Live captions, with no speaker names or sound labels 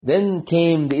Then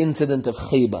came the incident of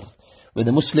Khaybar, where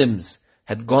the Muslims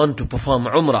had gone to perform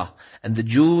Umrah, and the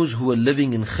Jews who were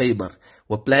living in Khaybar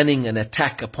were planning an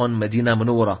attack upon Medina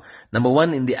Munawwara. Number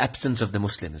one, in the absence of the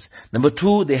Muslims. Number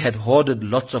two, they had hoarded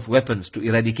lots of weapons to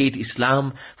eradicate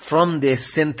Islam from their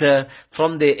center,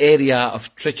 from their area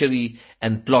of treachery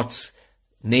and plots,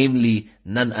 namely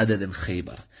none other than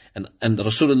Khaybar. And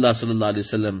Rasulullah sallallahu alaihi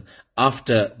wasallam,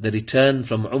 after the return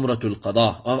from Umratul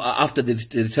Qada, or after the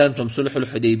return from Sulhul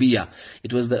Hudaybiyah,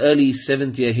 it was the early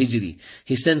 7th year Hijri,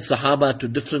 he sent Sahaba to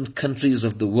different countries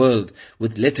of the world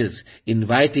with letters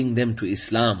inviting them to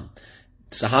Islam.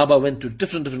 Sahaba went to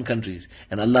different countries,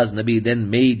 and Allah's Nabi then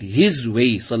made his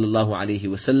way sallallahu alaihi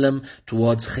wasallam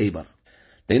towards Khaybar.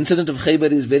 The incident of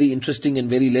Khaybar is very interesting and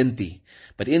very lengthy.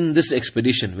 But in this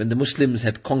expedition, when the Muslims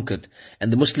had conquered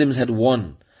and the Muslims had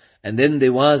won, and then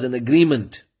there was an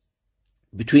agreement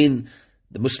between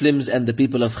the Muslims and the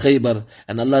people of Khaybar,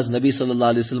 and Allah's Nabi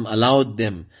sallallahu alaihi wasallam allowed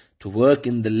them to work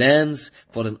in the lands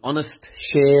for an honest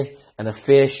share and a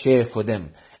fair share for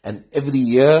them. And every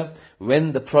year,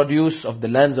 when the produce of the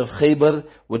lands of Khaybar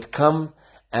would come,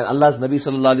 and Allah's Nabi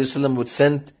sallallahu alaihi wasallam would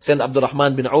send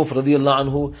Abdurrahman bin Auf radiyallahu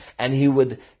anhu, and he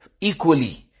would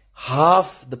equally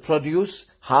half the produce,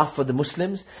 half for the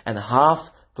Muslims and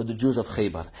half for the Jews of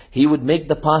Khaybar. He would make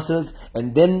the parcels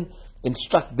and then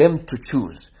instruct them to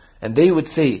choose. And they would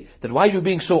say that, why are you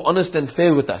being so honest and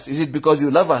fair with us? Is it because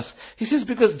you love us? He says,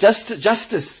 because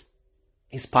justice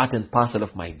is part and parcel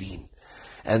of my deen.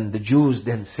 And the Jews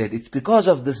then said, it's because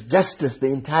of this justice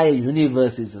the entire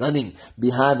universe is running.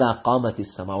 بِهَذَا قَامَتِ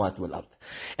السَّمَوَاتُ وَالْأَرْضِ.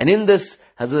 And in this,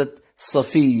 Hazrat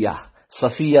Safiyyah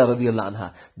radiallahu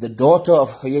anha, the daughter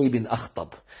of Huyay bin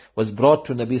Akhtab, was brought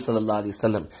to Nabi sallallahu alaihi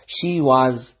wasallam. She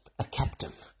was a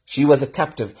captive. She was a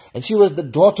captive, and she was the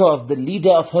daughter of the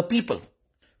leader of her people.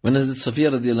 When Hazrat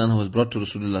Safiyyah radiallahu anha was brought to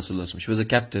Rasulullah sallallahu alaihi wasallam, she was a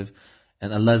captive,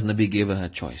 and Allah's Nabi gave her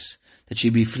choice, that she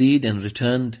be freed and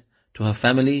returned to her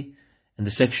family, and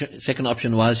the second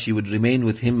option was she would remain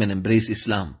with him and embrace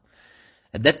Islam.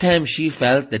 At that time she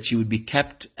felt that she would be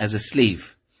kept as a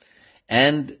slave,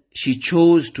 and she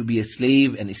chose to be a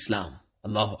slave in Islam.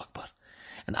 Allahu Akbar.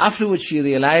 And afterwards she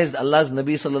realized Allah's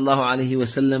Nabi sallallahu alaihi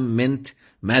wasallam meant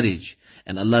marriage,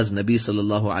 and Allah's Nabi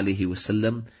sallallahu alaihi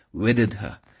wasallam wedded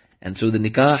her. And so the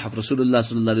nikah of Rasulullah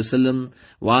sallallahu alaihi wasallam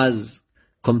was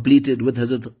completed with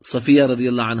Hazrat Safiyyah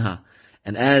radiallahu anha.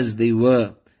 And as they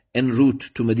were en route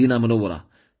to Medina Munawwara,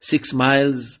 6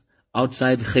 miles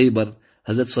outside Khaybar,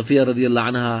 Hazrat Safiyyah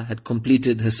radiallahu anha had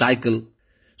completed her cycle,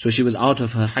 so she was out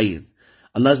of her hayd.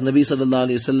 Allah's Nabi sallallahu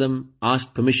alaihi wasallam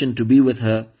asked permission to be with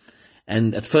her,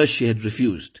 and at first she had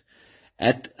refused.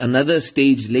 At another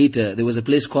stage later, there was a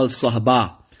place called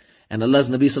Sahaba, and Allah's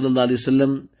Nabi sallallahu alaihi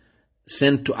wasallam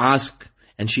sent to ask,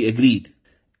 and she agreed.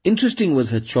 Interesting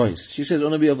was her choice. She says, O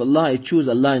Nabi of Allah, I choose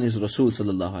Allah and His Rasul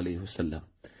sallallahu alaihi wasallam.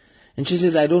 And she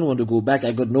says, I don't want to go back.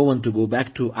 I got no one to go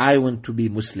back to. I want to be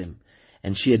Muslim.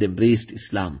 And she had embraced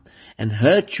Islam. And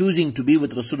her choosing to be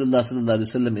with Rasulullah sallallahu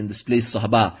alaihi wasallam in this place,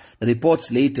 Sahaba, the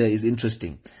reports later is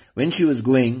interesting. When she was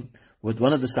going with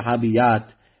one of the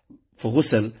Sahabiyat for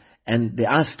ghusl, and they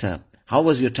asked her, how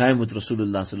was your time with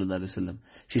Rasulullah sallallahu alaihi wasallam?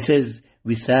 She says,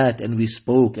 we sat and we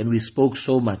spoke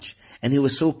so much, and he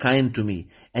was so kind to me,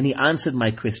 and he answered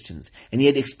my questions, and he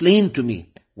had explained to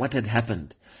me what had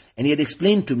happened, and he had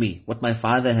explained to me what my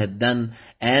father had done,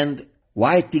 and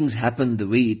why things happened the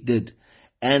way it did.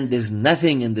 And there's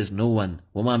nothing and there's no one.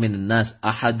 وَمَا مِنَ النَّاسِ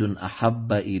أَحَدٌ أَحَبَّ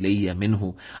إِلَيَّ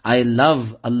مِنْهُ. I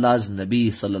love Allah's Nabi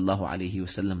sallallahu alayhi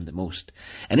wasallam the most.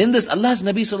 And in this, Allah's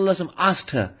Nabi sallallahu alayhi wasallam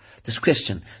asked her this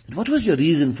question, what was your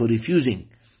reason for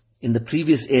refusing in the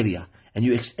previous area? And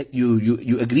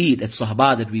you agreed at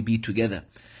Sahaba that we be together.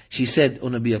 She said, O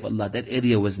Nabi of Allah, that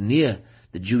area was near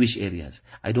the Jewish areas.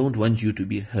 I don't want you to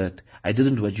be hurt. I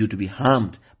didn't want you to be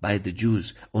harmed by the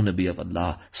Jews, O Nabi of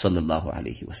Allah sallallahu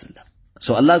alayhi wasallam.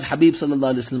 So Allah's Habib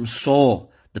sallallahu alaihi wasallam saw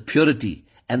the purity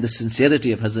and the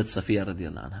sincerity of Hazrat Safiyyah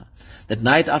radiallahu anha. That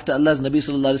night after Allah's Nabi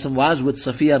sallallahu alaihi wasallam was with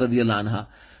Safiyyah radiallahu anha,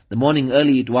 the morning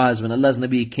early it was when Allah's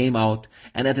Nabi came out,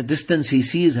 and at a distance he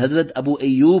sees Hazrat Abu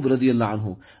Ayyub radiallahu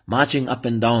anhu marching up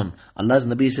and down. Allah's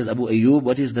Nabi says, Abu Ayyub,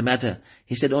 what is the matter?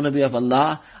 He said, O Nabi of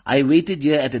Allah, I waited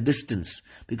here at a distance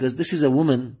because this is a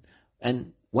woman,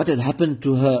 and what had happened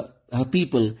to her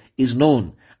people is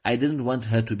known. I didn't want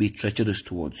her to be treacherous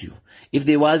towards you. If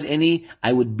there was any,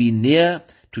 I would be near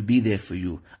to be there for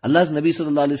you. Allah's Nabi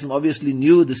sallallahu alaihi wasallam obviously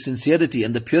knew the sincerity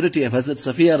and the purity of Hazrat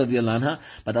Safiyyah radiallahu anha,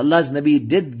 but Allah's Nabi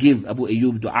did give Abu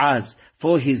Ayyub du'as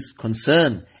for his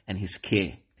concern and his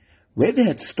care. Where they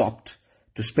had stopped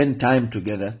to spend time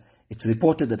together, it's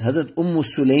reported that Hazrat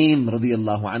Sulaym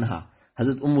radiallahu anha,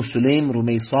 Hazrat Sulaim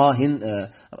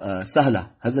Sahla,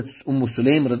 Hazrat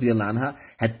Sulaim radiallahu anha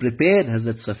had prepared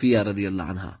Hazrat Safiyyah radiallahu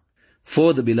anha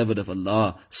for the beloved of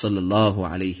Allah sallallahu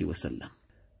alayhi wasallam.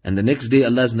 And the next day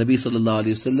Allah's Nabi sallallahu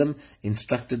alayhi wasallam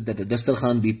instructed that a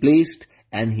dastarkhan be placed,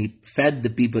 and he fed the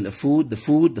people the food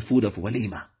of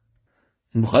walima.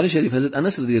 In Bukhari Sharif, Hazrat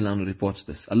Anas radiallahu anhu reports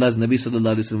this. Allah's Nabi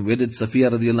sallallahu alayhi wasallam wedded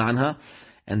Safiyyah radiallahu anha,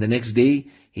 and the next day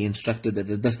he instructed that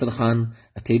the dastarkhan,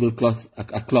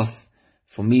 a cloth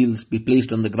for meals, be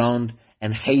placed on the ground,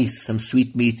 and haste, some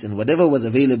sweetmeats and whatever was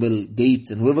available, dates,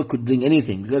 and whoever could bring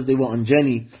anything, because they were on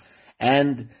journey,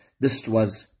 and this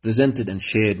was presented and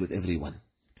shared with everyone.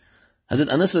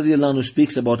 Hazrat Anas radiallahu anhu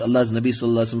speaks about Allah's Nabi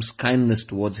sallallahu alaihi wasallam's kindness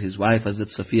towards his wife Hazrat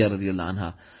Safiyyah radiallahu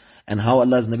anha, and how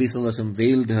Allah's Nabi sallallahu alaihi wasallam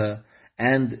veiled her,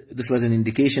 and this was an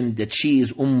indication that she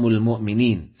is Ummul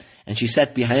Mu'mineen, and she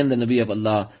sat behind the Nabi of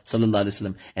Allah sallallahu alaihi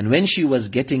wasallam. And when she was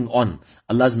getting on,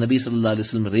 Allah's Nabi sallallahu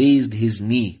alaihi wasallam raised his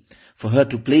knee for her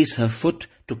to place her foot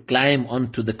to climb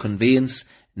onto the conveyance,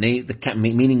 meaning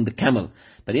the camel.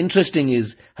 But interesting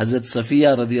is Hazrat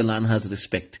Safiyyah radiallahu anha's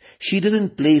respect. She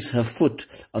didn't place her foot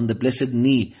on the blessed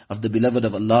knee of the beloved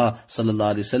of Allah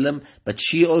sallallahu alaihi wasallam, but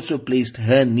she also placed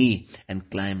her knee and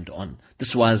climbed on.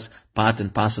 This was part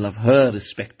and parcel of her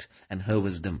respect and her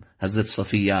wisdom. Hazrat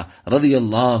Safiyyah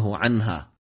radiallahu anha.